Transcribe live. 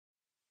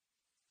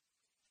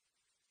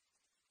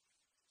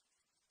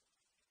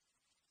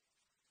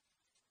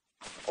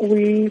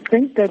We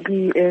think that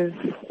he is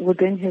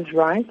within his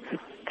rights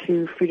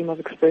to freedom of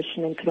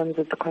expression in terms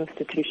of the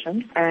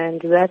Constitution,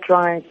 and that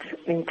right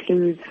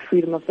includes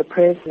freedom of the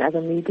press and other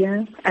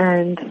media,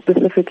 and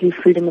specifically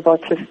freedom of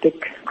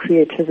artistic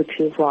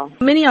creativity as well.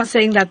 Many are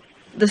saying that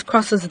this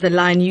crosses the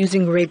line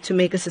using rape to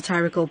make a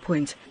satirical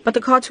point, but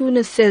the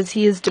cartoonist says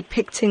he is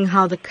depicting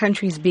how the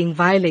country is being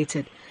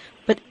violated.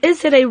 But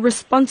is it a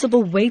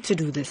responsible way to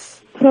do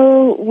this?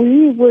 So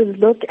we would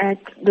look at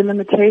the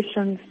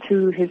limitations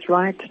to his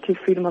right to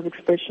freedom of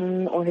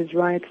expression or his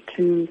right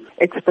to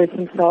express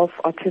himself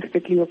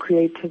artistically or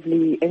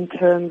creatively in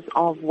terms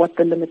of what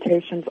the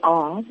limitations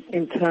are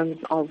in terms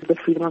of the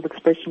freedom of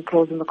expression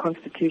clause in the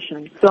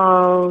Constitution.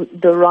 So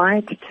the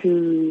right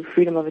to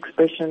freedom of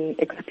expression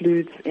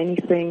excludes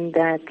anything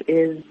that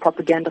is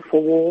propaganda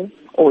for war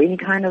or any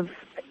kind of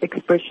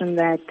expression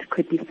that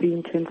could be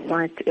seen to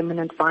incite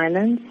imminent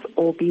violence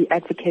or be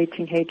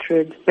advocating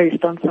hatred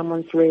based on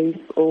someone's race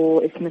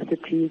or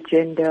ethnicity,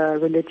 gender,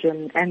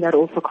 religion, and that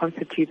also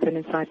constitutes an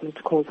incitement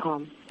to cause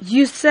harm.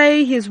 You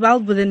say he is well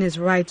within his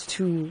right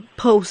to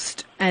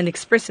post and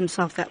express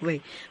himself that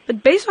way.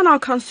 But based on our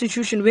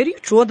Constitution, where do you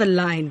draw the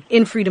line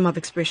in freedom of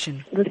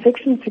expression? The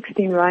Section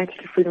 16 right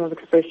to freedom of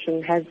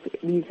expression has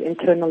these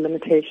internal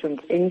limitations.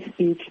 Any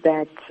speech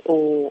that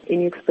or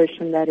any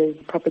expression that is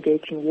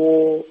propagating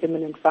war,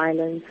 imminent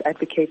violence,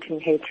 advocating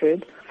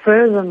hatred.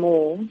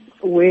 Furthermore,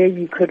 where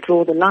you could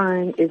draw the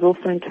line is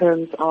also in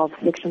terms of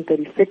Section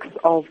 36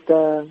 of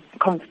the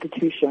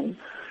Constitution.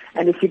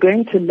 And if you're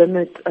going to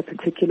limit a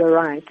particular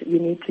right, you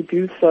need to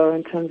do so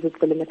in terms of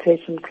the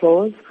limitation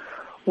clause,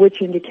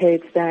 which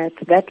indicates that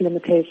that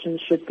limitation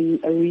should be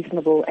a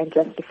reasonable and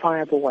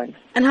justifiable one.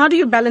 And how do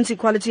you balance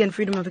equality and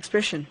freedom of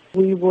expression?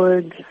 We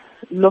would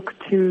look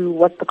to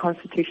what the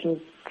Constitution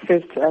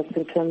says to us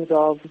in terms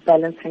of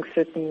balancing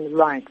certain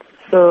rights.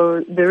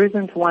 So there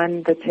isn't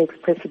one that takes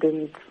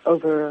precedence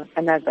over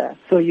another.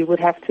 So you would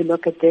have to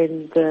look at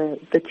then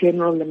the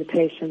general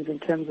limitations in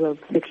terms of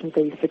Section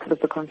 36 of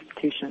the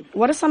Constitution.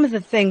 What are some of the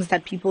things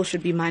that people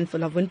should be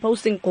mindful of when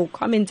posting or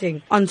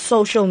commenting on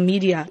social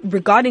media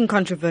regarding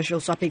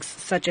controversial topics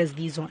such as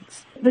these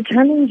ones? The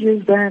challenge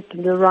is that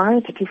the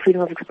right to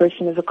freedom of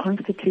expression is a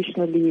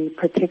constitutionally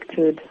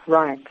protected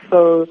right.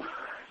 So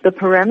the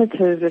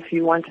parameters, if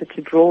you wanted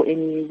to draw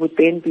any, would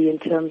then be in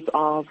terms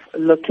of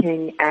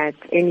looking at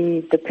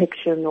any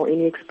depiction or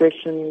any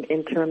expression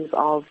in terms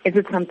of, is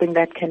it something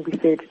that can be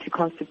said to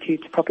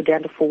constitute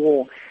propaganda for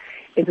war?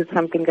 Is it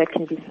something that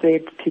can be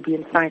said to be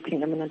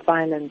inciting imminent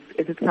violence?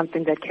 Is it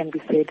something that can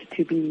be said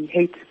to be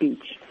hate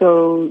speech?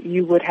 So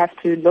you would have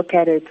to look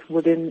at it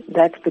within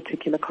that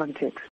particular context.